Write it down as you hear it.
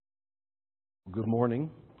Good morning.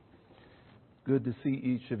 Good to see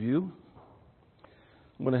each of you.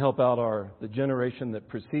 I'm going to help out the generation that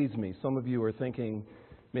precedes me. Some of you are thinking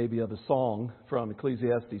maybe of a song from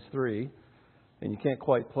Ecclesiastes 3, and you can't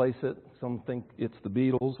quite place it. Some think it's the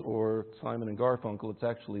Beatles or Simon and Garfunkel. It's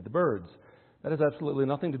actually the Byrds. That has absolutely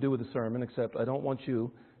nothing to do with the sermon, except I don't want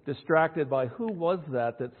you distracted by who was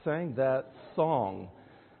that sang that song.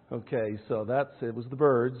 Okay, so it was the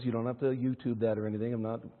Byrds. You don't have to YouTube that or anything. I'm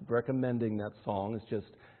not recommending that song. It's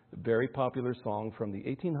just a very popular song from the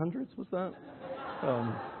 1800s, was that?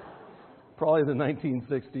 Probably the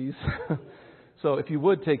 1960s. So if you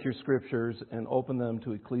would take your scriptures and open them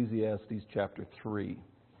to Ecclesiastes chapter 3.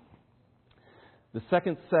 The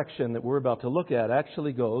second section that we're about to look at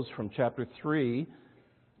actually goes from chapter 3,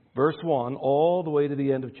 verse 1, all the way to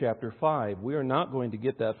the end of chapter 5. We are not going to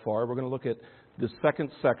get that far. We're going to look at the second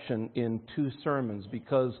section in 2 sermons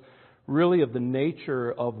because really of the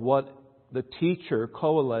nature of what the teacher,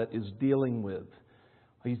 Kohelet, is dealing with.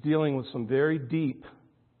 He's dealing with some very deep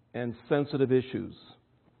and sensitive issues.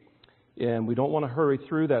 And we don't want to hurry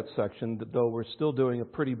through that section, though we're still doing a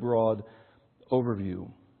pretty broad overview.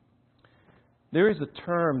 There is a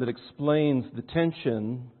term that explains the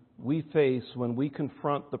tension we face when we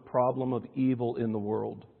confront the problem of evil in the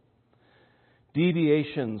world.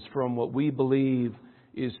 Deviations from what we believe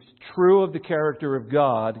is true of the character of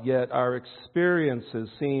God, yet our experiences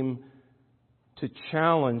seem to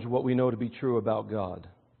challenge what we know to be true about God.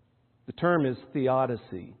 The term is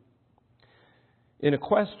theodicy. In a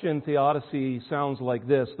question, theodicy sounds like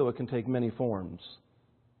this, though it can take many forms.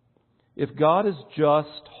 If God is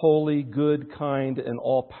just, holy, good, kind, and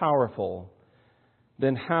all-powerful,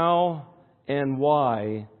 then how and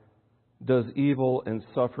why does evil and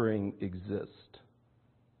suffering exist?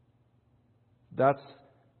 That's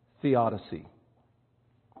theodicy.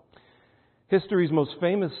 History's most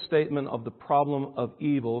famous statement of the problem of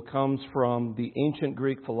evil comes from the ancient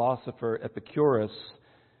Greek philosopher Epicurus,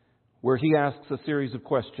 where he asks a series of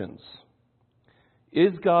questions.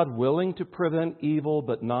 Is God willing to prevent evil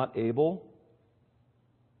but not able?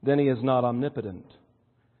 Then he is not omnipotent.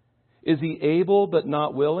 Is he able but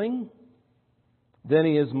not willing? Then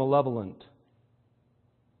he is malevolent.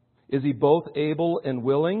 Is he both able and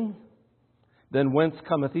willing? Then whence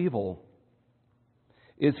cometh evil?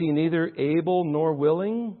 Is he neither able nor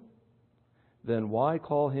willing? Then why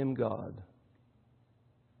call him God?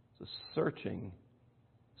 It's a searching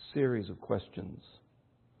series of questions.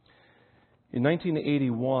 In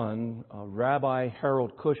 1981, Rabbi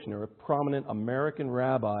Harold Kushner, a prominent American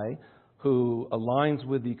rabbi who aligns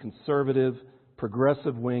with the conservative,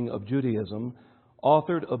 progressive wing of Judaism,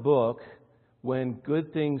 authored a book, When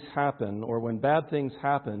Good Things Happen, or When Bad Things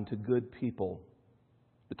Happen to Good People.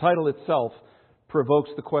 The title itself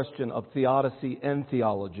provokes the question of theodicy and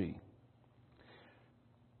theology.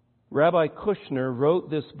 Rabbi Kushner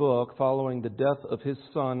wrote this book following the death of his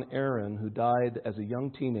son Aaron, who died as a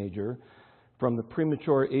young teenager from the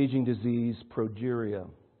premature aging disease progeria.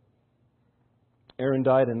 Aaron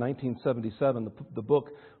died in 1977. The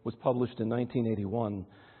book was published in 1981.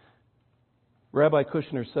 Rabbi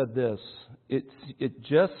Kushner said this, it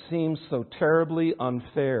just seems so terribly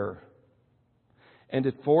unfair, and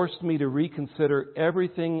it forced me to reconsider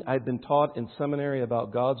everything I'd been taught in seminary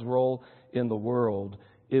about God's role in the world.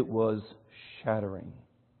 It was shattering.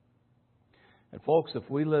 And folks, if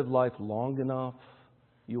we live life long enough,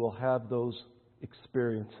 you will have those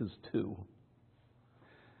experiences too.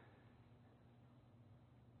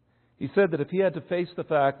 He said that if he had to face the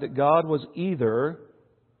fact that God was either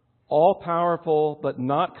all-powerful but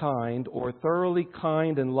not kind, or thoroughly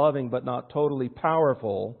kind and loving but not totally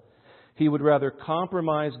powerful, he would rather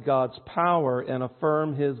compromise God's power and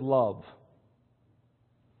affirm His love.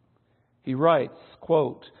 He writes,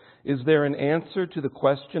 quote, "Is there an answer to the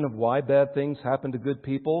question of why bad things happen to good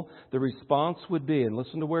people? The response would be," and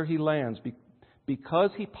listen to where he lands,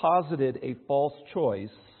 because he posited a false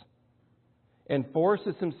choice and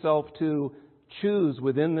forces himself to choose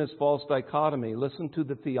within this false dichotomy. Listen to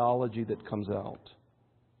the theology that comes out.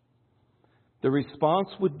 The response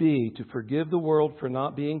would be to forgive the world for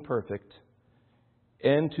not being perfect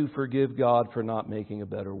and to forgive God for not making a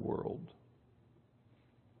better world.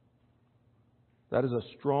 That is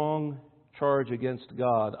a strong charge against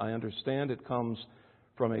God. I understand it comes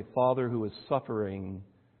from a father who is suffering,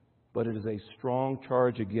 but it is a strong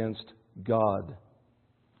charge against God.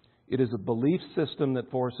 It is a belief system that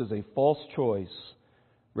forces a false choice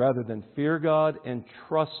rather than fear God and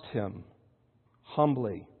trust Him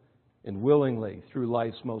humbly and willingly through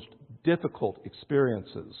life's most difficult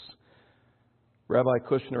experiences. Rabbi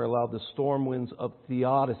Kushner allowed the storm winds of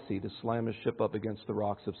theodicy to slam his ship up against the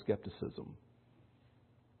rocks of skepticism.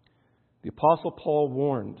 The Apostle Paul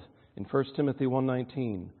warned in 1 Timothy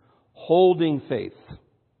 1:19, holding faith,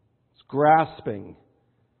 it's grasping,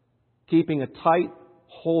 keeping a tight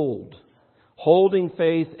hold, holding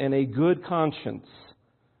faith and a good conscience.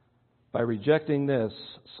 By rejecting this,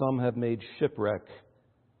 some have made shipwreck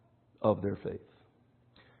of their faith.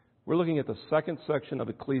 We're looking at the second section of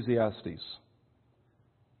Ecclesiastes.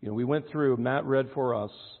 We went through, Matt read for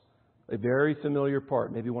us, a very familiar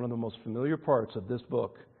part, maybe one of the most familiar parts of this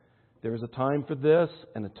book. There is a time for this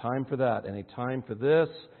and a time for that, and a time for this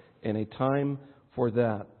and a time for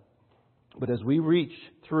that. But as we reach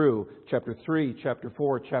through chapter 3, chapter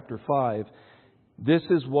 4, chapter 5, this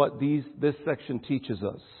is what this section teaches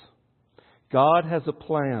us. God has a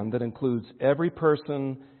plan that includes every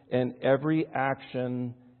person and every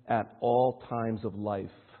action at all times of life.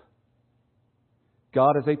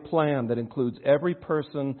 God has a plan that includes every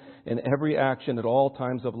person and every action at all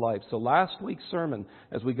times of life. So last week's sermon,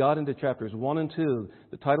 as we got into chapters 1 and 2,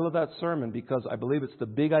 the title of that sermon, because I believe it's the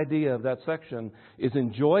big idea of that section, is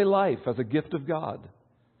Enjoy Life as a Gift of God.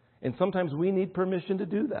 And sometimes we need permission to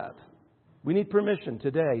do that. We need permission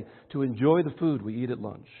today to enjoy the food we eat at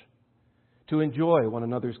lunch, to enjoy one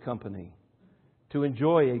another's company, to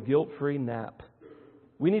enjoy a guilt-free nap.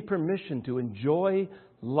 We need permission to enjoy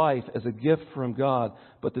life as a gift from God.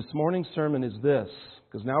 But this morning's sermon is this,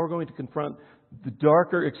 because now we're going to confront the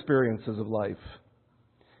darker experiences of life.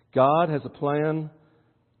 God has a plan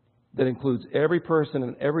that includes every person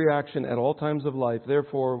and every action at all times of life.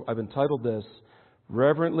 Therefore, I've entitled this,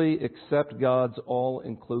 Reverently Accept God's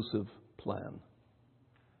All-Inclusive Plan.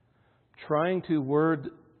 Trying to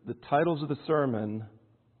word the titles of the sermon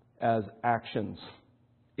as actions.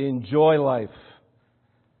 Enjoy life.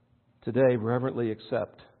 Today, reverently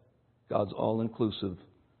accept God's all-inclusive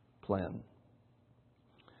plan.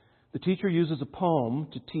 The teacher uses a poem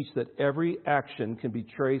to teach that every action can be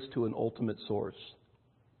traced to an ultimate source.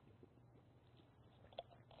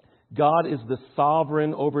 God is the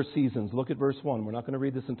sovereign over seasons. Look at verse 1. We're not going to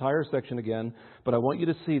read this entire section again, but I want you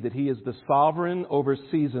to see that He is the sovereign over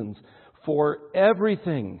seasons. For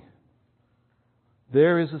everything,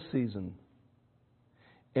 there is a season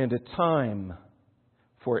and a time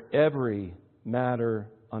for every matter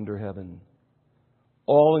under heaven.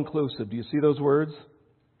 All inclusive. Do you see those words?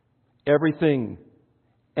 Everything,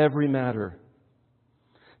 every matter.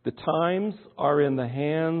 The times are in the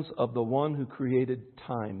hands of the one who created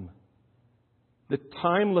time. The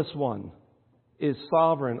timeless one is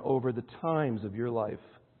sovereign over the times of your life.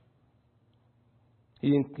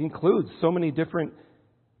 He includes so many different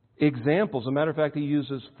examples. As a matter of fact, he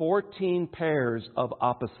uses 14 pairs of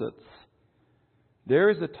opposites.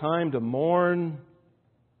 There is a time to mourn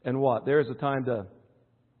and what? There is a time to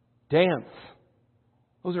dance.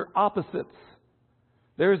 Those are opposites.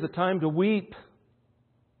 There is a time to weep.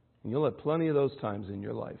 And you'll have plenty of those times in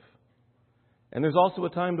your life. And there's also a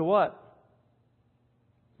time to what?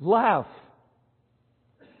 Laugh.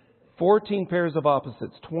 14 pairs of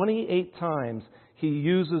opposites. 28 times he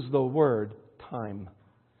uses the word time.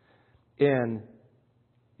 And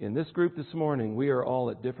in this group this morning, we are all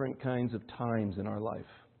at different kinds of times in our life.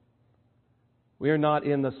 We are not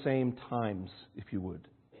in the same times, if you would.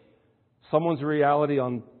 Someone's reality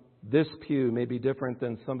on this pew may be different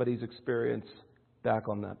than somebody's experience back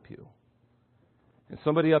on that pew. And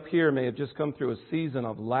somebody up here may have just come through a season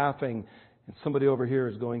of laughing, and somebody over here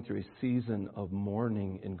is going through a season of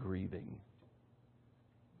mourning and grieving.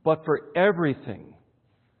 But for everything,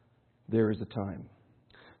 there is a time.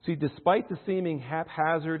 See, despite the seeming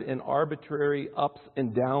haphazard and arbitrary ups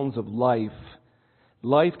and downs of life,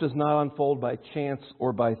 life does not unfold by chance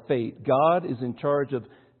or by fate. God is in charge of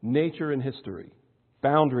nature and history,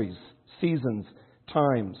 boundaries, seasons,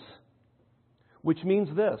 times. Which means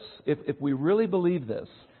this, if we really believe this,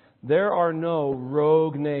 there are no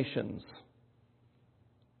rogue nations.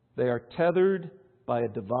 They are tethered by a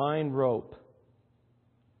divine rope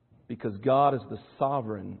because God is the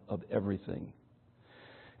sovereign of everything.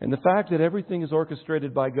 And the fact that everything is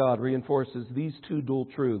orchestrated by God reinforces these two dual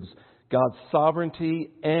truths, God's sovereignty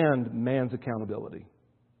and man's accountability.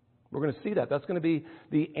 We're going to see that. That's going to be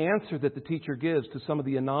the answer that the teacher gives to some of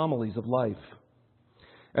the anomalies of life.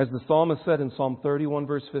 As the psalmist said in Psalm 31,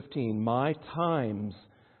 verse 15, my times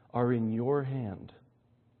are in your hand.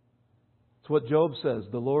 It's what Job says.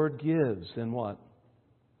 The Lord gives, and what?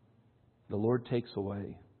 The Lord takes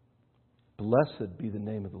away. Blessed be the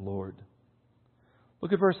name of the Lord.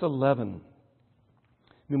 Look at verse 11.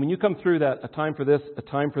 I mean, when you come through that, a time for this, a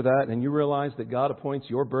time for that, and you realize that God appoints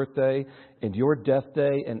your birthday and your death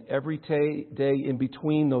day and every day in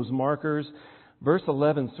between those markers, verse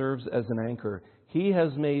 11 serves as an anchor. He has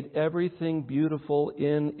made everything beautiful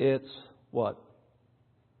in its what?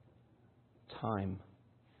 Time.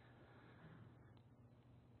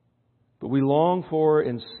 But we long for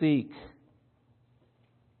and seek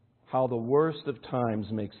how the worst of times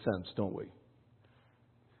makes sense, don't we?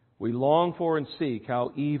 We long for and seek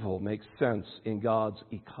how evil makes sense in God's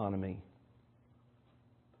economy.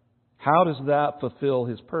 How does that fulfill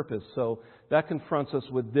His purpose? So that confronts us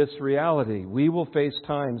with this reality. We will face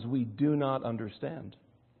times we do not understand.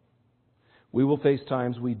 We will face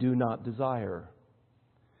times we do not desire.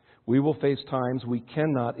 We will face times we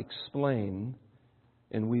cannot explain.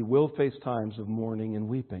 And we will face times of mourning and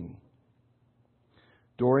weeping.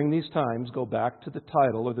 During these times, go back to the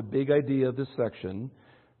title or the big idea of this section,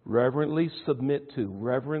 reverently submit to,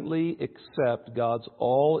 reverently accept God's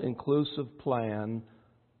all-inclusive plan.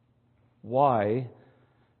 Why?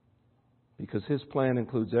 Because His plan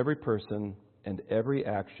includes every person and every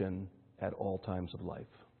action at all times of life.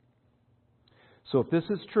 So if this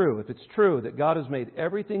is true, if it's true that God has made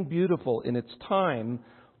everything beautiful in its time,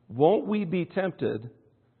 won't we be tempted,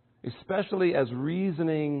 especially as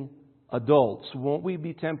reasoning adults, won't we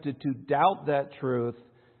be tempted to doubt that truth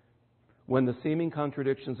when the seeming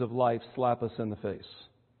contradictions of life slap us in the face?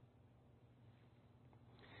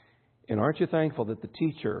 And aren't you thankful that the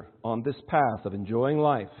teacher on this path of enjoying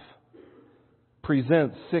life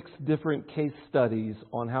presents 6 different case studies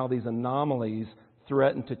on how these anomalies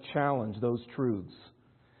threaten to challenge those truths?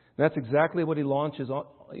 That's exactly what he launches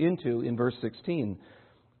into in verse 16.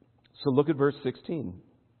 So look at verse 16.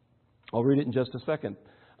 I'll read it in just a second.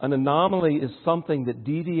 An anomaly is something that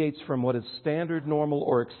deviates from what is standard, normal,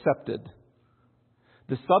 or accepted.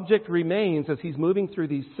 The subject remains, as he's moving through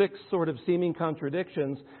these 6 sort of seeming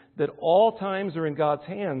contradictions, that all times are in God's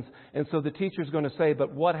hands. And so the teacher's going to say,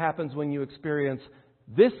 but what happens when you experience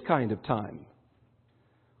this kind of time?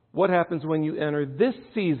 What happens when you enter this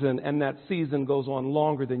season and that season goes on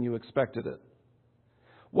longer than you expected it?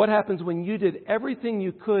 What happens when you did everything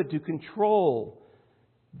you could to control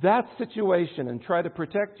that situation and try to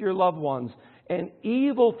protect your loved ones and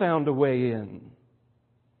evil found a way in?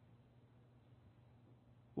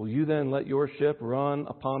 Will you then let your ship run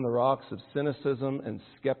upon the rocks of cynicism and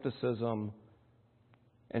skepticism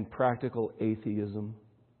and practical atheism?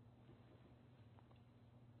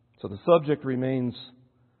 So the subject remains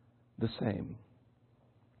the same.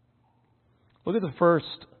 Look at the first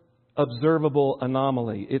observable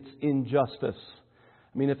anomaly. It's injustice.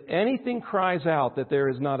 I mean, if anything cries out that there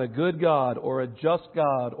is not a good God or a just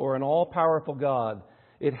God or an all-powerful God,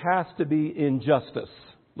 it has to be injustice.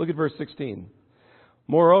 Look at verse 16.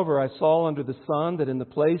 Moreover, I saw under the sun that in the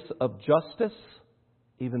place of justice,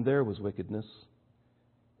 even there was wickedness.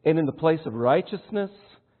 And in the place of righteousness,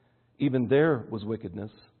 even there was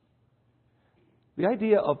wickedness. The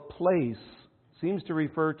idea of place seems to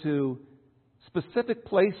refer to specific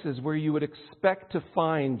places where you would expect to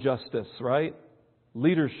find justice, right?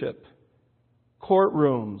 Leadership,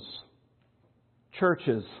 courtrooms,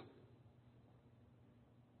 churches.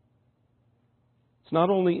 It's not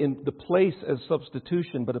only in the place as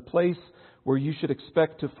substitution, but a place where you should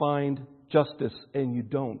expect to find justice, and you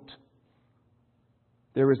don't.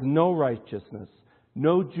 There is no righteousness,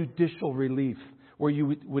 no judicial relief where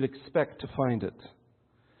you would expect to find it.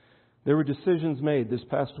 There were decisions made this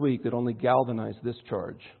past week that only galvanized this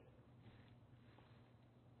charge.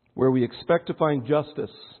 Where we expect to find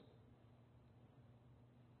justice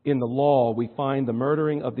in the law, we find the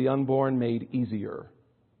murdering of the unborn made easier.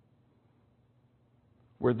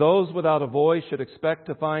 Where those without a voice should expect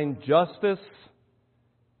to find justice,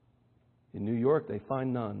 in New York they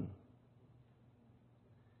find none.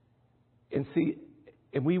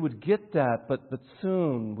 And we would get that, but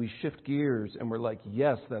soon we shift gears and we're like,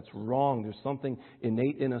 yes, that's wrong. There's something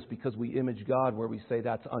innate in us because we image God where we say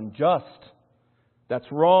that's unjust. That's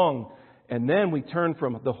wrong. And then we turn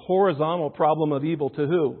from the horizontal problem of evil to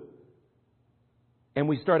who? And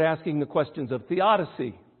we start asking the questions of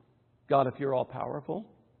theodicy. God, if you're all powerful,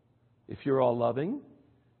 if you're all loving,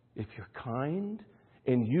 if you're kind,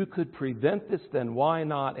 and you could prevent this, then why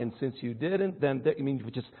not? And since you didn't, then,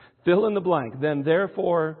 you just fill in the blank. Then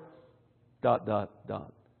therefore, ...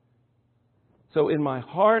 So in my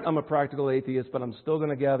heart, I'm a practical atheist, but I'm still going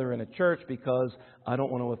to gather in a church because I don't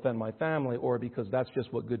want to offend my family, or because that's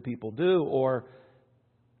just what good people do. Or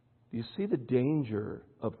do you see the danger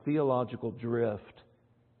of theological drift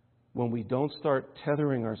when we don't start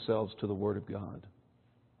tethering ourselves to the Word of God?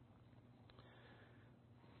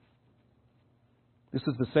 This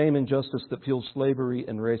is the same injustice that fuels slavery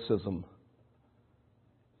and racism,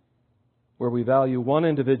 where we value one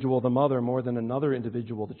individual, the mother, more than another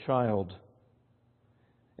individual, the child.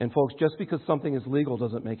 And folks, just because something is legal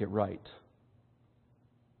doesn't make it right.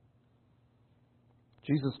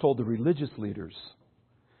 Jesus told the religious leaders,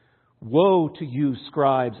 "Woe to you,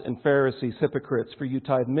 scribes and Pharisees, hypocrites, for you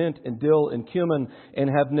tithe mint and dill and cumin, and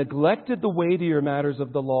have neglected the weightier matters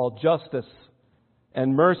of the law, justice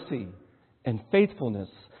and mercy and faithfulness.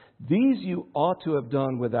 These you ought to have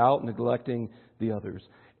done without neglecting the others."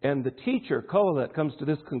 And the teacher, Kohelet, comes to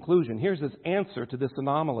this conclusion. Here's his answer to this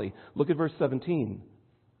anomaly. Look at verse 17.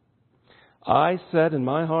 "I said in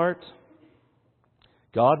my heart,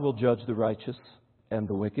 God will judge the righteous and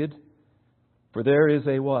the wicked. For there is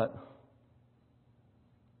a" what?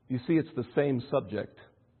 You see, it's the same subject.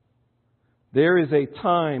 "There is a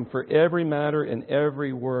time for every matter and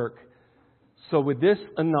every work." So with this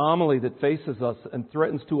anomaly that faces us and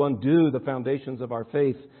threatens to undo the foundations of our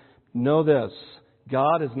faith, know this: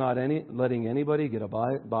 God is not letting anybody get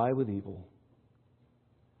by with evil.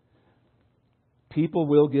 People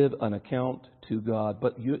will give an account to God.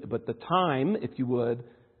 But the time, if you would,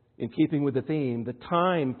 in keeping with the theme, the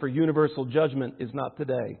time for universal judgment is not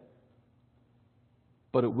today.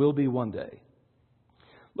 But it will be one day.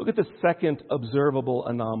 Look at the second observable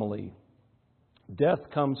anomaly. Death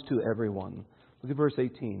comes to everyone. Look at verse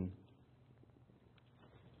 18.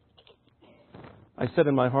 "I said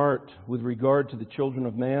in my heart with regard to the children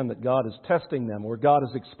of man that God is testing them, or God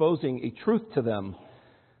is exposing a truth to them,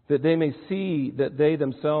 that they may see that they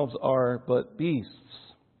themselves are but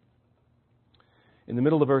beasts." In the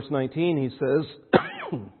middle of verse 19 he says,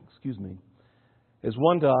 excuse me, "As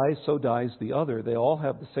one dies, so dies the other. They all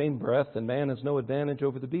have the same breath, and man has no advantage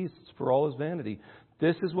over the beasts, for all is vanity."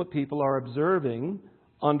 This is what people are observing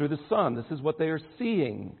under the sun. This is what they are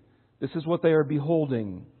seeing. This is what they are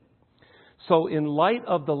beholding. So in light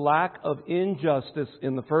of the lack of injustice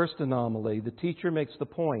in the first anomaly, the teacher makes the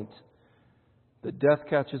point that death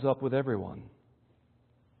catches up with everyone.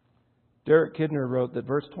 Derek Kidner wrote that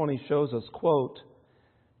verse 20 shows us, quote,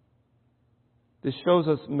 "This shows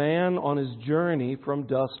us man on his journey from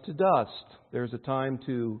dust to dust. There's a time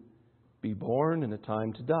to be born and a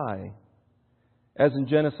time to die." As in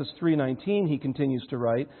Genesis 3:19, he continues to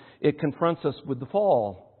write, it confronts us with the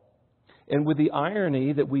fall. And with the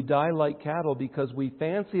irony that we die like cattle because we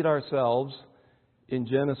fancied ourselves, in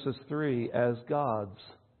Genesis 3, as gods.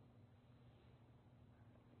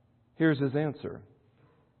 Here's his answer.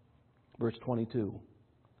 Verse 22.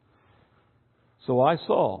 "So I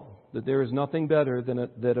saw that there is nothing better than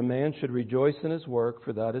that a man should rejoice in his work,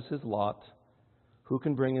 for that is his lot. Who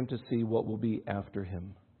can bring him to see what will be after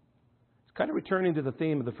him?" It's kind of returning to the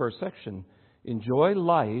theme of the first section. Enjoy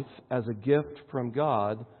life as a gift from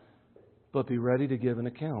God, but be ready to give an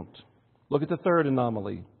account. Look at the third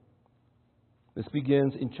anomaly. This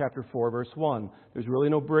begins in chapter 4, verse 1. There's really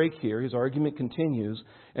no break here. His argument continues.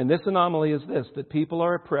 And this anomaly is this: that people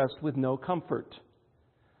are oppressed with no comfort.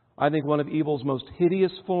 I think one of evil's most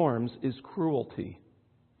hideous forms is cruelty.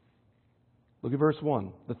 Look at verse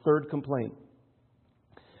 1, the third complaint.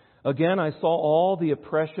 "Again, I saw all the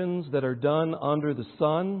oppressions that are done under the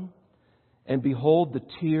sun, and behold the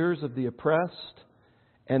tears of the oppressed,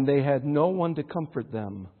 and they had no one to comfort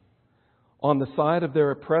them. On the side of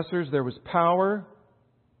their oppressors there was power,"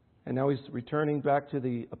 and now he's returning back to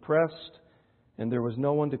the oppressed, "and there was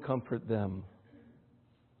no one to comfort them."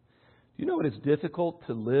 Do you know it is difficult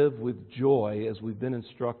to live with joy, as we've been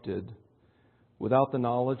instructed, without the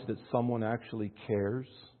knowledge that someone actually cares?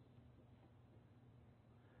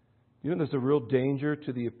 You know there's a real danger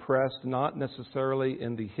to the oppressed, not necessarily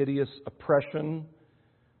in the hideous oppression,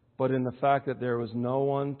 but in the fact that there was no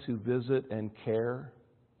one to visit and care.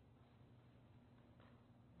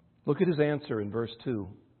 Look at his answer in verse 2.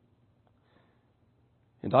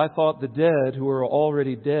 "And I thought the dead who are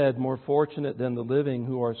already dead more fortunate than the living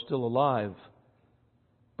who are still alive.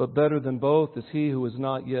 But better than both is he who has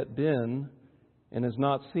not yet been and has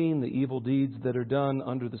not seen the evil deeds that are done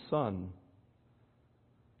under the sun."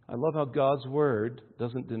 I love how God's Word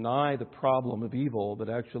doesn't deny the problem of evil, but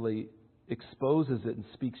actually exposes it and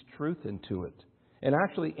speaks truth into it, and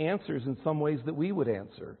actually answers in some ways that we would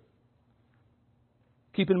answer.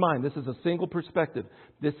 Keep in mind, this is a single perspective.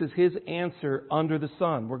 This is his answer under the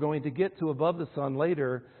sun. We're going to get to above the sun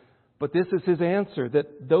later, but this is his answer,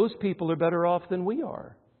 that those people are better off than we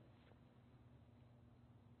are.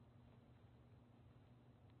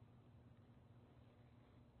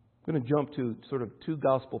 I'm going to jump to sort of two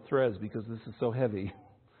gospel threads because this is so heavy.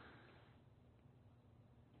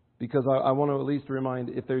 Because I want to at least remind,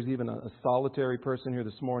 if there's even a solitary person here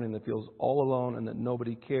this morning that feels all alone and that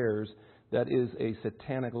nobody cares, that is a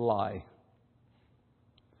satanic lie.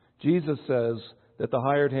 Jesus says that the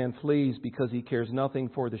hired hand flees because he cares nothing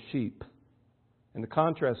for the sheep. And the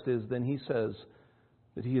contrast is, then he says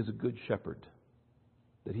that he is a good shepherd,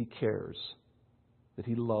 that he cares that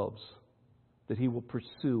He loves, that He will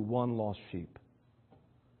pursue one lost sheep.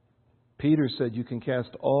 Peter said you can cast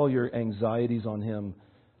all your anxieties on Him,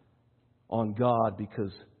 on God,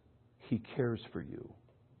 because He cares for you.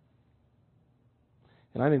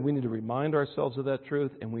 And I think we need to remind ourselves of that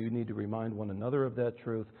truth, and we need to remind one another of that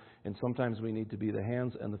truth. And sometimes we need to be the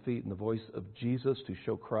hands and the feet and the voice of Jesus to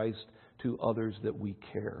show Christ to others that we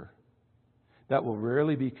care. That will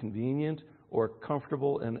rarely be convenient or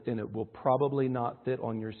comfortable, and it will probably not fit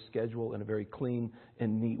on your schedule in a very clean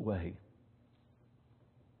and neat way.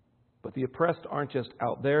 But the oppressed aren't just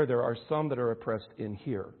out there. There are some that are oppressed in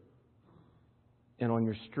here and on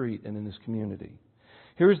your street and in this community.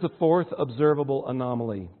 Here's the fourth observable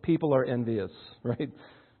anomaly. People are envious, right?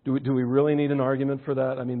 Do we really need an argument for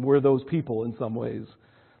that? I mean, we're those people in some ways.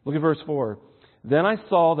 Look at verse 4. Then I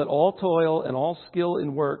saw that all toil and all skill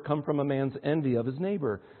in work come from a man's envy of his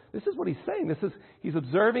neighbor. This is what he's saying. He's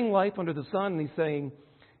observing life under the sun, and he's saying,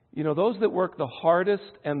 you know, those that work the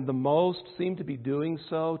hardest and the most seem to be doing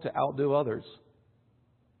so to outdo others.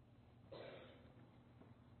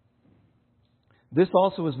 This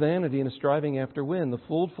also is vanity and a striving after wind. The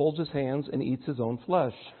fool folds his hands and eats his own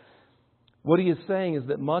flesh. What he is saying is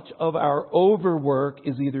that much of our overwork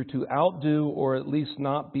is either to outdo or at least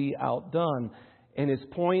not be outdone. And his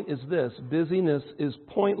point is this: busyness is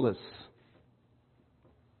pointless.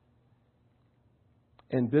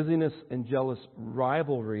 And busyness and jealous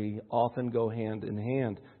rivalry often go hand in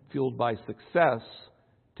hand, fueled by success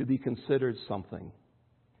to be considered something.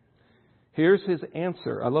 Here's his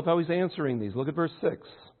answer. I love how he's answering these. Look at verse 6.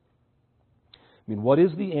 What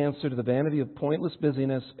is the answer to the vanity of pointless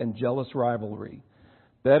busyness and jealous rivalry?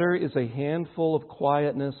 Better is a handful of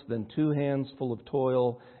quietness than 2 hands full of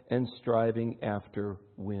toil and striving after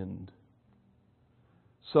wind.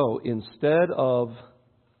 So instead of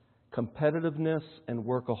competitiveness and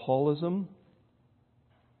workaholism,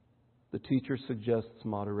 the teacher suggests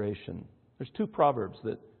moderation. There's 2 proverbs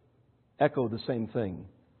that echo the same thing.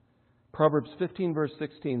 Proverbs 15 verse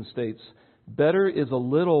 16 states, better is a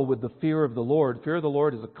little with the fear of the Lord. Fear of the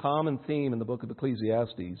Lord is a common theme in the book of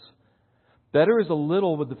Ecclesiastes. Better is a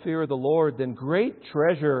little with the fear of the Lord than great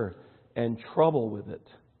treasure and trouble with it.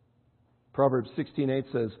 Proverbs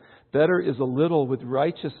 16:8 says, better is a little with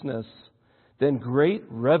righteousness than great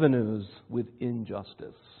revenues with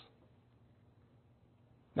injustice.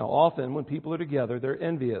 Now often when people are together, they're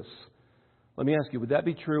envious. Let me ask you, would that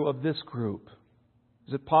be true of this group?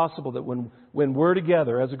 Is it possible that when we're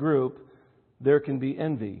together as a group, there can be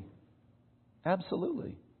envy?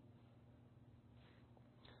 Absolutely.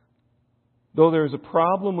 Though there's a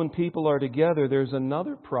problem when people are together, there's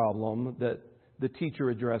another problem that the teacher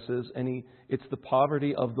addresses, and it's the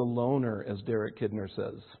poverty of the loner, as Derek Kidner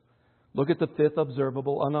says. Look at the 5th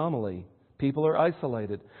observable anomaly. People are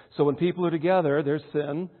isolated. So when people are together, there's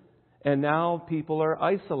sin, and now people are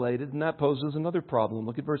isolated, and that poses another problem.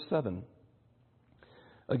 Look at verse 7.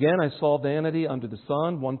 Again, I saw vanity under the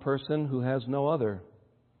sun, one person who has no other,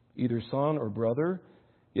 either son or brother,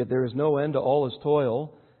 yet there is no end to all his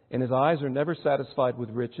toil, and his eyes are never satisfied with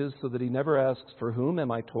riches, so that he never asks, for whom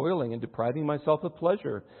am I toiling and depriving myself of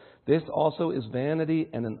pleasure? This also is vanity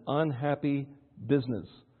and an unhappy business.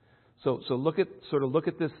 So look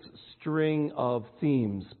at this string of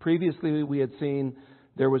themes. Previously we had seen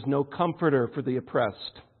there was no comforter for the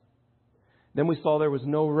oppressed. Then we saw there was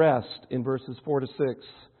no rest in verses 4 to 6.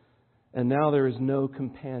 And now there is no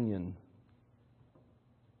companion.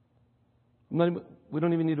 We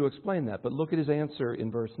don't even need to explain that, but look at his answer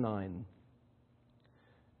in verse 9.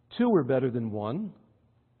 2 are better than 1,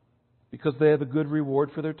 because they have a good reward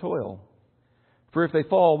for their toil. For if they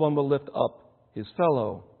fall, one will lift up his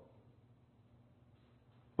fellow.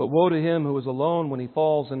 But woe to him who is alone when he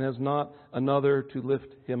falls and has not another to lift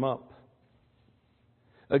him up.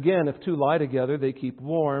 Again, if 2 lie together, they keep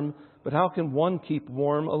warm. But how can one keep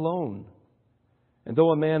warm alone? And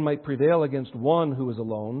though a man might prevail against one who is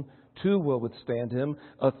alone, 2 will withstand him.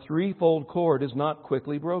 A 3-fold cord is not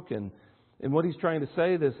quickly broken. And what he's trying to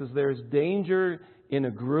say this is there's danger in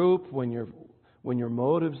a group when your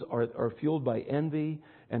motives are fueled by envy,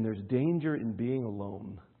 and there's danger in being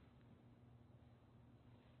alone.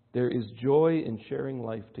 There is joy in sharing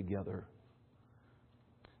life together.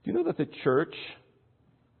 Do you know that the church,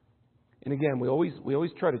 and again, we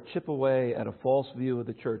always try to chip away at a false view of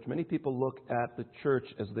the church. Many people look at the church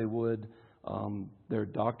as they would their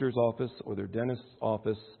doctor's office or their dentist's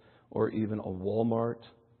office or even a Walmart.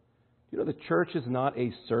 You know, the church is not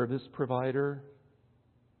a service provider.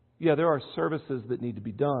 Yeah, there are services that need to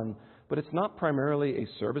be done, but it's not primarily a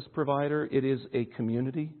service provider. It is a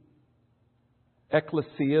community.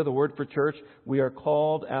 Ecclesia, the word for church, we are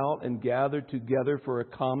called out and gathered together for a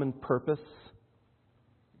common purpose.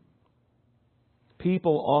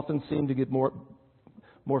 People often seem to get more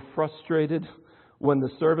frustrated when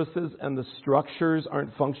the services and the structures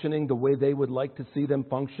aren't functioning the way they would like to see them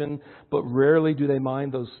function, but rarely do they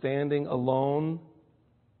mind those standing alone,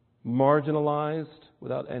 marginalized,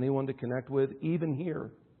 without anyone to connect with, even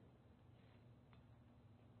here.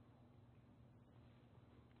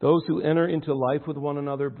 Those who enter into life with one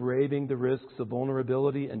another, braving the risks of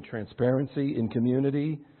vulnerability and transparency in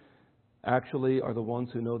community, actually are the ones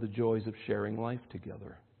who know the joys of sharing life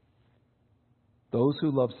together. Those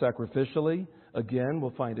who love sacrificially, again,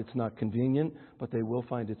 will find it's not convenient, but they will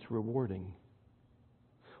find it's rewarding.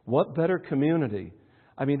 What better community?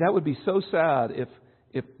 I mean, that would be so sad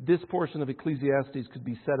if this portion of Ecclesiastes could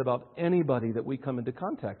be said about anybody that we come into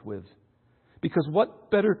contact with. Because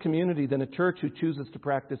what better community than a church who chooses to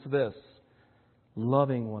practice this?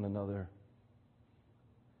 Loving one another.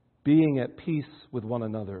 Being at peace with one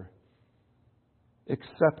another.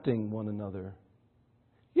 Accepting one another.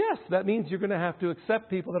 Yes, that means you're going to have to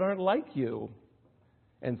accept people that aren't like you.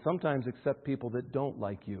 And sometimes accept people that don't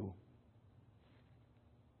like you.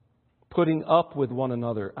 Putting up with one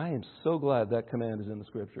another. I am so glad that command is in the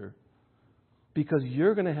Scripture. Because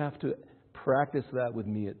you're going to have to practice that with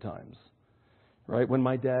me at times. Right? When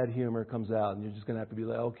my dad humor comes out, and you're just going to have to be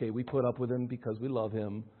like, okay, we put up with him because we love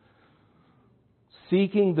him.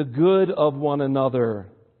 Seeking the good of one another.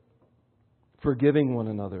 Forgiving one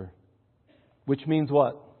another. Which means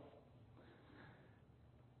what?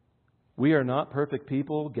 We are not perfect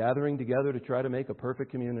people gathering together to try to make a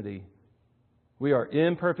perfect community. We are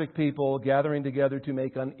imperfect people gathering together to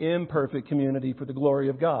make an imperfect community for the glory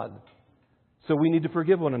of God. So we need to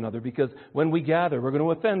forgive one another, because when we gather, we're going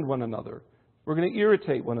to offend one another. We're going to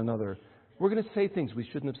irritate one another. We're going to say things we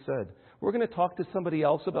shouldn't have said. We're going to talk to somebody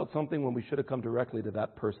else about something when we should have come directly to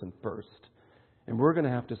that person first. And we're going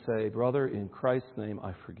to have to say, brother, in Christ's name,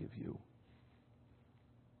 I forgive you.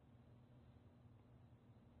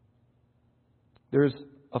 There's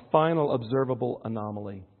a final observable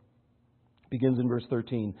anomaly. It begins in verse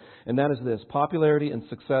 13. And that is this: popularity and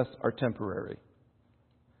success are temporary.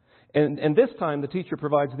 And this time the teacher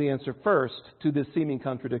provides the answer first to this seeming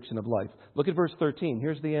contradiction of life. Look at verse 13.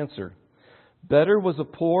 Here's the answer. Better was a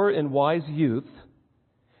poor and wise youth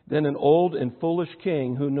than an old and foolish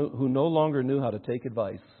king who no longer knew how to take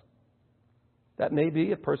advice. That may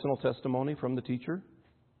be a personal testimony from the teacher.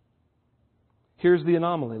 Here's the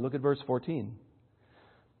anomaly. Look at verse 14.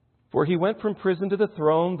 For he went from prison to the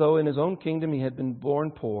throne, though in his own kingdom he had been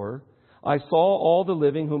born poor. I saw all the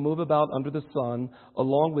living who move about under the sun,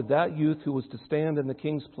 along with that youth who was to stand in the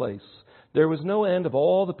king's place. There was no end of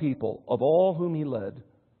all the people, of all whom he led.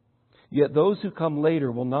 Yet those who come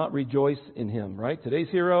later will not rejoice in him, right? Today's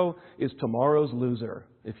hero is tomorrow's loser,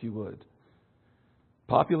 if you would.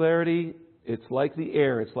 Popularity, it's like the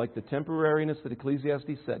air. It's like the temporariness that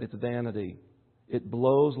Ecclesiastes said. It's vanity. It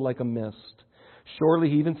blows like a mist. Surely,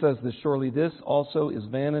 he even says this, surely this also is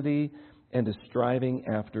vanity and is striving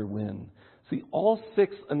after wind. See, all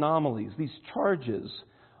six anomalies, these charges,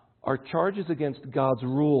 are charges against God's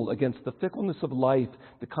rule, against the fickleness of life,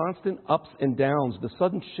 the constant ups and downs, the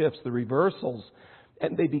sudden shifts, the reversals.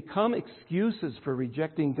 And they become excuses for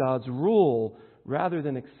rejecting God's rule rather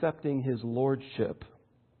than accepting His lordship.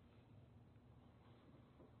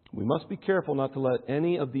 We must be careful not to let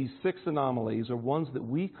any of these six anomalies, or ones that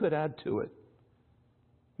we could add to it.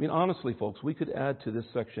 I mean, honestly, folks, we could add to this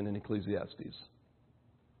section in Ecclesiastes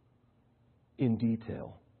in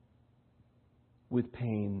detail, with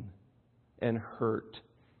pain and hurt.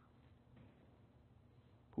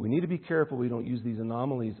 We need to be careful we don't use these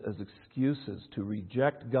anomalies as excuses to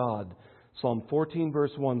reject God. Psalm 14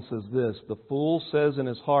 verse 1 says this: the fool says in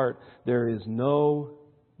his heart, there is no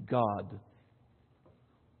God.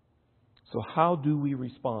 So how do we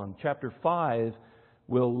respond? Chapter 5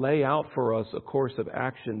 will lay out for us a course of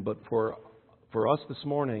action, but for us this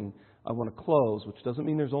morning, I want to close, which doesn't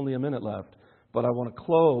mean there's only a minute left, but I want to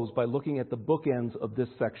close by looking at the bookends of this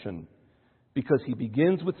section. Because he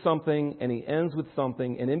begins with something and he ends with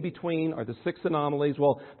something, and in between are the six anomalies.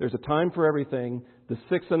 Well, there's a time for everything, the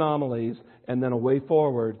six anomalies, and then a way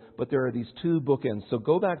forward, but there are these two bookends. So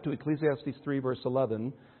go back to Ecclesiastes 3 verse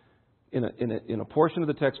 11. In a portion of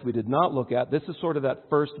the text we did not look at. This is sort of that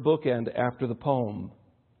first bookend after the poem.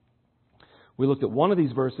 We looked at one of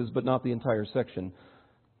these verses, but not the entire section.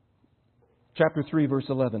 Chapter 3, verse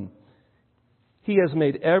 11. He has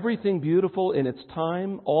made everything beautiful in its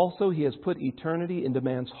time. Also, He has put eternity into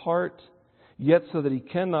man's heart, yet so that he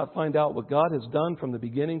cannot find out what God has done from the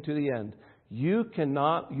beginning to the end. You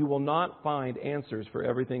will not find answers for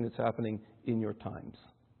everything that's happening in your times.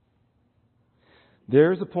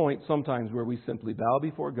 There's a point sometimes where we simply bow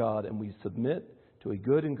before God and we submit to a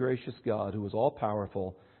good and gracious God who is all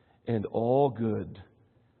powerful and all good,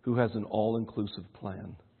 who has an all-inclusive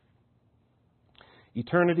plan.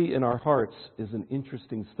 Eternity in our hearts is an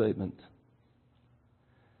interesting statement.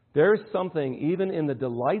 There is something, even in the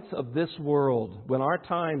delights of this world, when our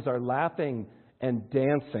times are laughing and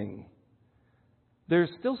dancing, there's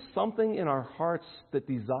still something in our hearts that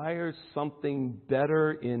desires something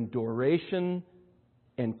better in duration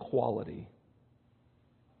and quality.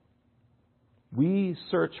 We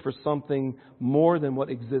search for something more than what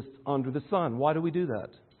exists under the sun. Why do we do that?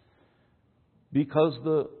 Because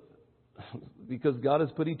God has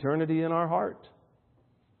put eternity in our heart.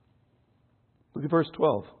 Look at verse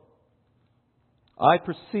 12. I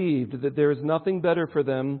perceived that there is nothing better for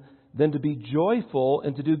them than to be joyful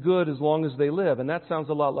and to do good as long as they live. And that sounds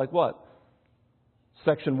a lot like what?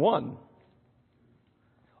 Section 1.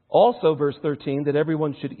 Also, verse 13, that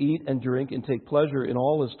everyone should eat and drink and take pleasure in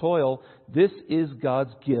all his toil. This is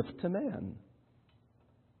God's gift to man.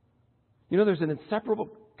 You know, there's an inseparable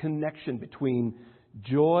connection between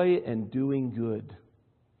joy and doing good.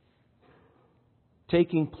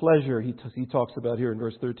 Taking pleasure, he talks about here in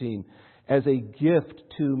verse 13, as a gift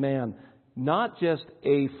to man. Not just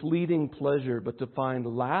a fleeting pleasure, but to find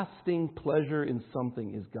lasting pleasure in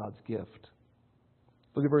something is God's gift.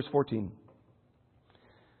 Look at verse 14.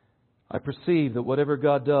 I perceive that whatever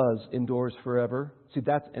God does endures forever. See,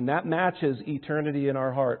 that matches eternity in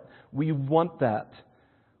our heart. We want that.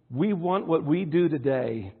 We want what we do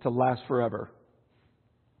today to last forever.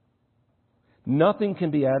 Nothing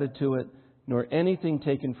can be added to it, nor anything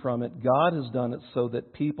taken from it. God has done it so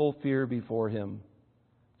that people fear before Him.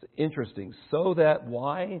 It's interesting. So that,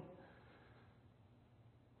 why?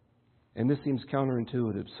 And this seems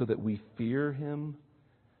counterintuitive. So that we fear Him.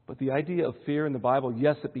 But the idea of fear in the Bible,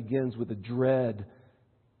 yes, it begins with a dread,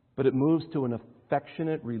 but it moves to an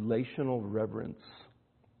affectionate, relational reverence.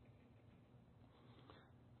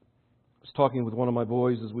 I was talking with one of my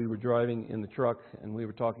boys as we were driving in the truck, and we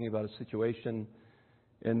were talking about a situation.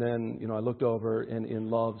 And then, I looked over and in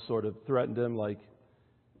love sort of threatened him like,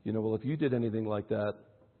 well, if you did anything like that,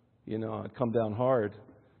 I'd come down hard.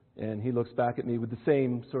 And he looks back at me with the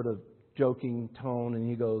same sort of joking tone, and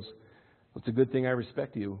he goes, it's a good thing I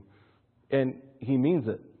respect you. And he means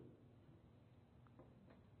it.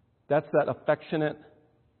 That's that affectionate,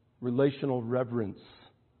 relational reverence.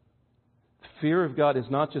 Fear of God is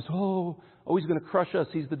not just, he's going to crush us.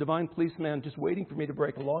 He's the divine policeman just waiting for me to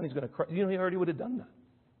break a law, and he's going to crush. He already would have done that.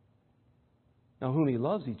 Now, whom He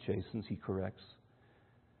loves, He chastens, He corrects.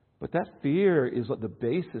 But that fear is the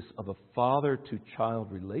basis of a father-to-child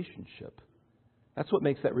relationship. That's what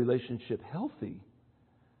makes that relationship healthy.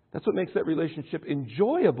 That's what makes that relationship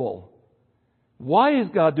enjoyable. Why is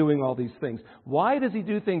God doing all these things? Why does He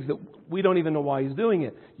do things that we don't even know why He's doing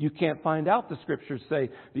it? You can't find out, the Scriptures say,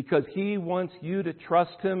 because He wants you to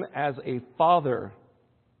trust Him as a father.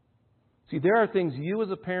 See, there are things you as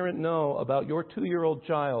a parent know about your 2-year-old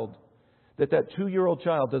child that 2-year-old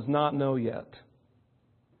child does not know yet.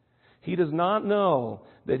 He does not know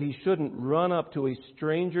that he shouldn't run up to a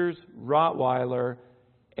stranger's Rottweiler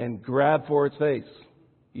and grab for its face.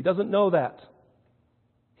 He doesn't know that.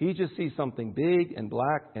 He just sees something big and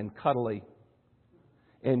black and cuddly.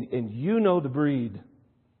 And you know the breed.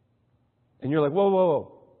 And you're like,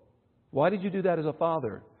 whoa. Why did you do that as a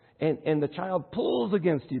father? And the child pulls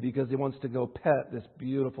against you because he wants to go pet this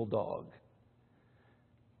beautiful dog.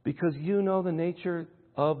 Because you know the nature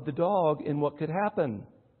of the dog and what could happen.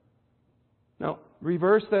 Now,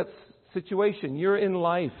 reverse that situation. You're in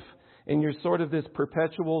life and you're sort of this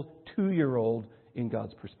perpetual 2-year-old in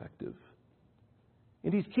God's perspective.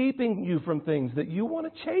 And He's keeping you from things that you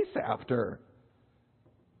want to chase after.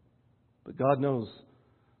 But God knows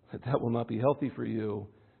that will not be healthy for you.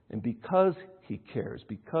 And because He cares,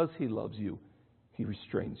 because He loves you, He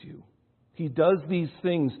restrains you. He does these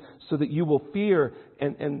things so that you will fear.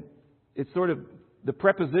 And it's sort of the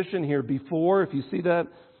preposition here, before, if you see that,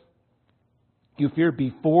 you fear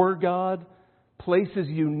before God, places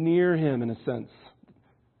you near Him in a sense.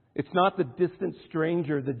 It's not the distant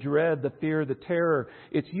stranger, the dread, the fear, the terror.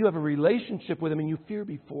 It's you have a relationship with Him and you fear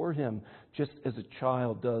before Him, just as a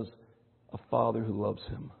child does a father who loves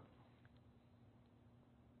him.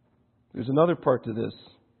 There's another part to this,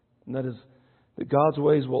 and that is that God's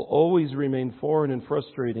ways will always remain foreign and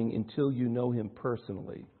frustrating until you know Him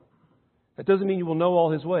personally. That doesn't mean you will know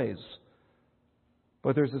all His ways.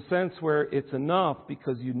 But there's a sense where it's enough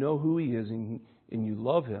because you know who He is and you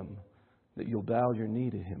love Him, that you'll bow your knee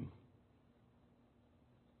to Him.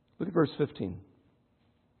 Look at verse 15.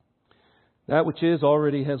 That which is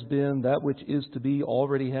already has been, that which is to be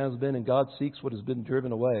already has been, and God seeks what has been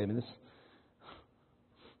driven away. I mean,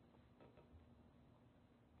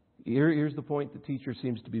 here's the point the teacher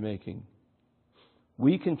seems to be making.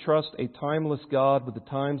 We can trust a timeless God with the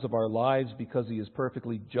times of our lives because He is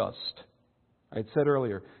perfectly just. I had said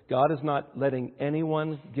earlier, God is not letting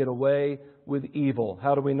anyone get away with evil.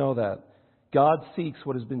 How do we know that? God seeks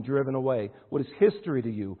what has been driven away. What is history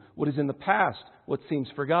to you? What is in the past? What seems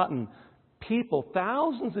forgotten? People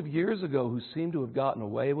thousands of years ago who seem to have gotten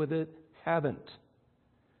away with it haven't.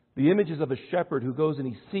 The images of a shepherd who goes and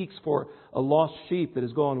he seeks for a lost sheep that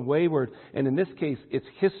has gone wayward. And in this case, it's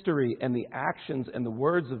history and the actions and the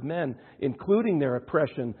words of men, including their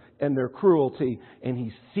oppression and their cruelty. And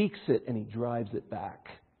he seeks it and he drives it back.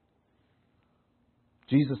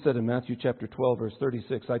 Jesus said in Matthew chapter 12, verse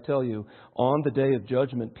 36, I tell you, on the day of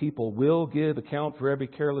judgment, people will give account for every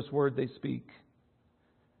careless word they speak.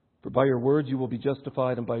 For by your words you will be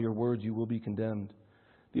justified, and by your words you will be condemned.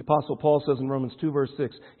 The Apostle Paul says in Romans 2, verse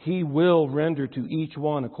 6, He will render to each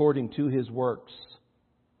one according to his works.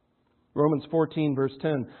 Romans 14, verse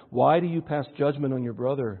 10, Why do you pass judgment on your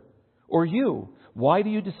brother? Or you, why do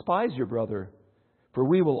you despise your brother? For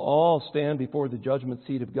we will all stand before the judgment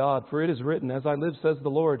seat of God. For it is written, As I live, says the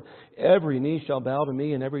Lord, every knee shall bow to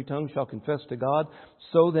me, and every tongue shall confess to God.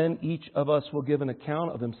 So then each of us will give an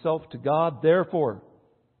account of himself to God. Therefore,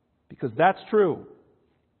 because that's true,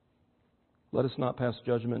 let us not pass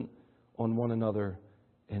judgment on one another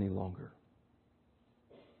any longer.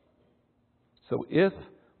 So if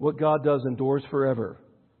what God does endures forever,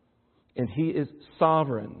 and He is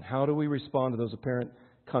sovereign, how do we respond to those apparent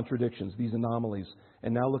contradictions, these anomalies?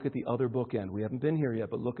 And now look at the other bookend. We haven't been here yet,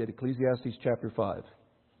 but look at Ecclesiastes chapter 5.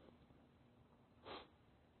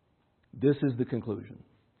 This is the conclusion.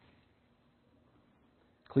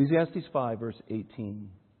 Ecclesiastes 5, verse 18.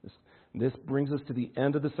 This brings us to the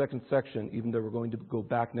end of the second section, even though we're going to go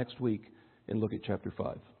back next week and look at chapter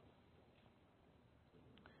 5.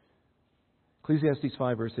 Ecclesiastes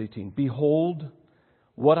 5, verse 18. Behold,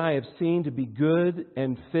 what I have seen to be good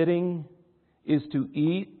and fitting is to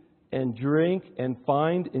eat and drink and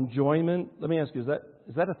find enjoyment. Let me ask you, is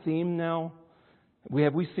that a theme now?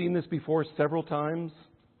 Have we seen this before several times?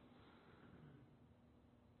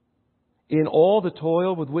 In all the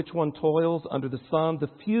toil with which one toils under the sun, the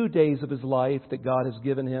few days of his life that God has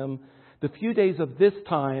given him, the few days of this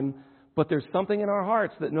time, but there's something in our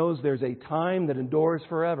hearts that knows there's a time that endures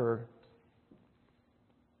forever.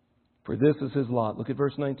 For this is his lot. Look at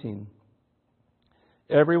verse 19.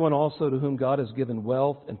 Everyone also to whom God has given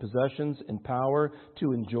wealth and possessions and power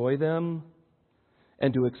to enjoy them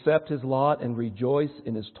and to accept his lot and rejoice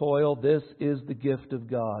in his toil, this is the gift of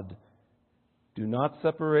God. Do not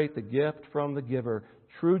separate the gift from the giver.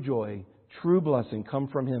 True joy, true blessing come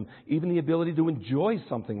from Him. Even the ability to enjoy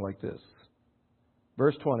something like this.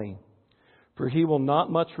 Verse 20. For he will not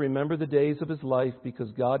much remember the days of his life because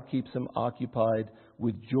God keeps him occupied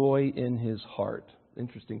with joy in his heart.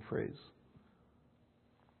 Interesting phrase.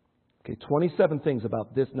 Okay, 27 things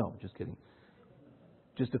about this. No, just kidding.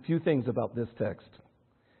 Just a few things about this text.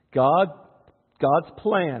 God's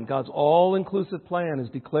plan, God's all-inclusive plan is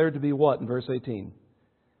declared to be what in verse 18?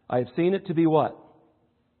 I have seen it to be what?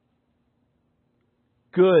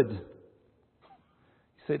 Good. You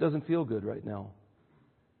say it doesn't feel good right now.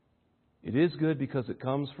 It is good because it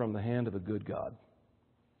comes from the hand of a good God.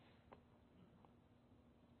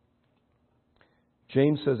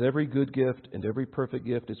 James says every good gift and every perfect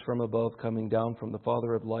gift is from above, coming down from the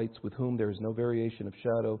Father of lights, with whom there is no variation of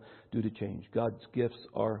shadow due to change. God's gifts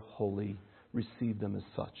are holy. Receive them as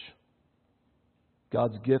such.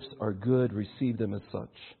 God's gifts are good. Receive them as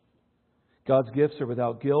such. God's gifts are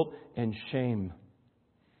without guilt and shame.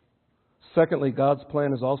 Secondly, God's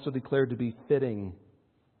plan is also declared to be fitting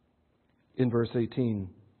in verse 18.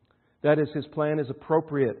 That is, His plan is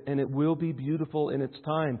appropriate and it will be beautiful in its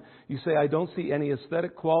time. You say, I don't see any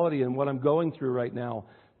aesthetic quality in what I'm going through right now.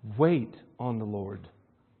 Wait on the Lord.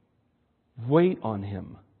 Wait on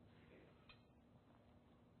Him.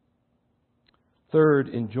 Third,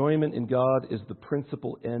 enjoyment in God is the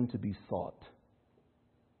principal end to be sought.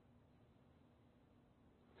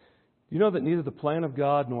 You know that neither the plan of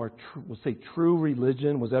God nor, we'll say, true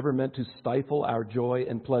religion was ever meant to stifle our joy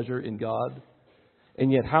and pleasure in God?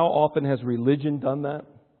 And yet, how often has religion done that?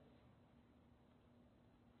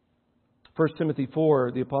 1 Timothy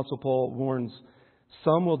 4, the Apostle Paul warns,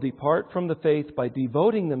 some will depart from the faith by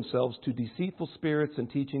devoting themselves to deceitful spirits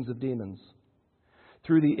and teachings of demons.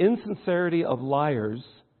 Through the insincerity of liars,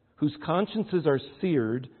 whose consciences are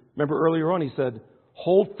seared. Remember earlier on he said,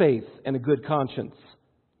 hold faith and a good conscience.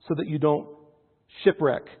 so that you don't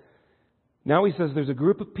shipwreck. Now he says there's a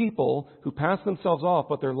group of people who pass themselves off,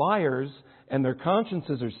 but they're liars and their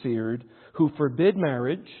consciences are seared, who forbid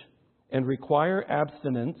marriage and require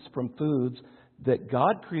abstinence from foods that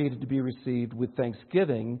God created to be received with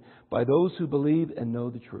thanksgiving by those who believe and know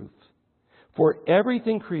the truth. For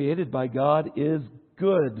everything created by God is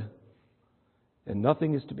good, and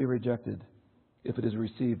nothing is to be rejected if it is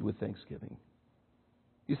received with thanksgiving.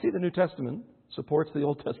 You see, the New Testament supports the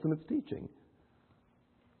Old Testament's teaching.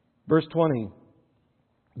 Verse 20,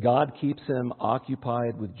 God keeps him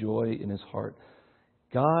occupied with joy in his heart.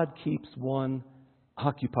 God keeps one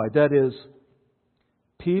occupied. That is,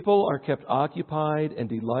 people are kept occupied and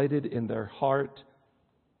delighted in their heart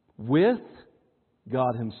with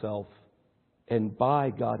God Himself and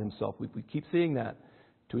by God Himself. We keep seeing that.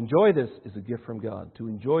 To enjoy this is a gift from God. To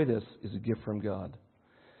enjoy this is a gift from God.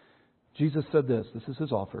 Jesus said this. This is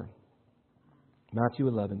His offer. Matthew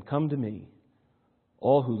 11, "Come to me,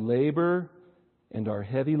 all who labor and are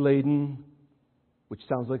heavy laden," which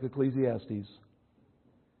sounds like Ecclesiastes,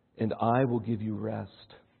 "and I will give you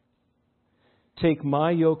rest. Take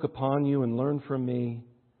my yoke upon you and learn from me,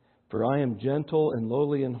 for I am gentle and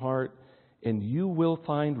lowly in heart, and you will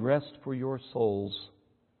find rest for your souls.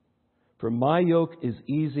 For my yoke is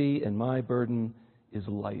easy and my burden is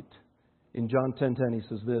light." In John 10:10 he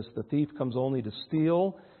says this, "The thief comes only to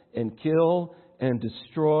steal and kill and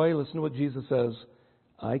destroy." Listen to what Jesus says,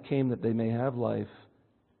 "I came that they may have life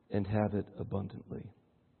and have it abundantly."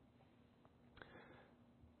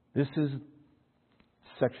 This is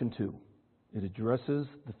section 2. It addresses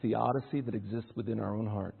the theodicy that exists within our own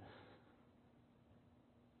heart.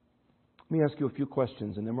 Let me ask you a few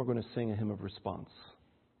questions, and then we're going to sing a hymn of response.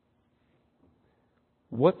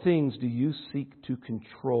 What things do you seek to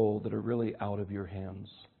control that are really out of your hands?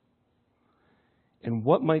 And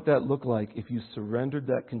what might that look like if you surrendered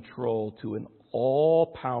that control to an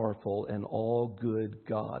all-powerful and all-good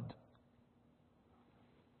God?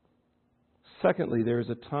 Secondly, there is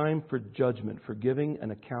a time for judgment, for giving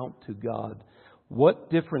an account to God. What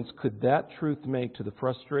difference could that truth make to the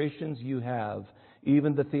frustrations you have,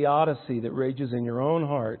 even the theodicy that rages in your own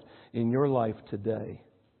heart, in your life today?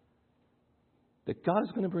 That God is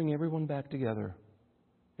going to bring everyone back together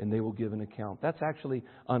and they will give an account. That's actually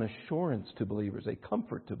an assurance to believers, a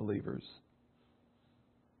comfort to believers.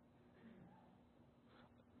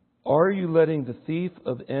 Are you letting the thief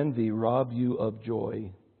of envy rob you of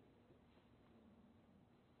joy?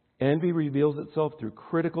 Envy reveals itself through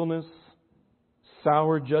criticalness,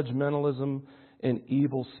 sour judgmentalism, and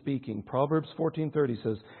evil speaking. Proverbs 14:30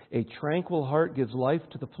 says, "A tranquil heart gives life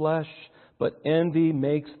to the flesh, but envy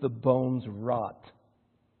makes the bones rot."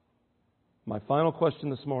 My final question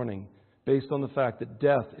this morning, based on the fact that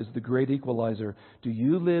death is the great equalizer, do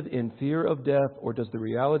you live in fear of death, or does the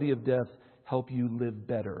reality of death help you live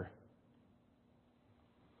better?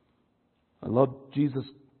 I love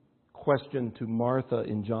Jesus' question to Martha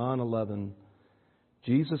in John 11.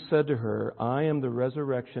 Jesus said to her, "I am the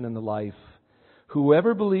resurrection and the life.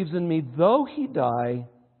 Whoever believes in me, though he die,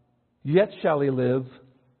 yet shall he live.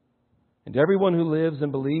 And everyone who lives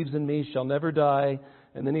and believes in me shall never die."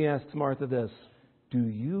 And then he asks Martha this, "Do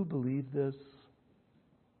you believe this?"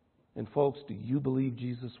 And folks, do you believe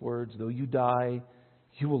Jesus' words? Though you die,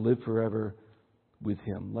 you will live forever with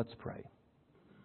Him. Let's pray.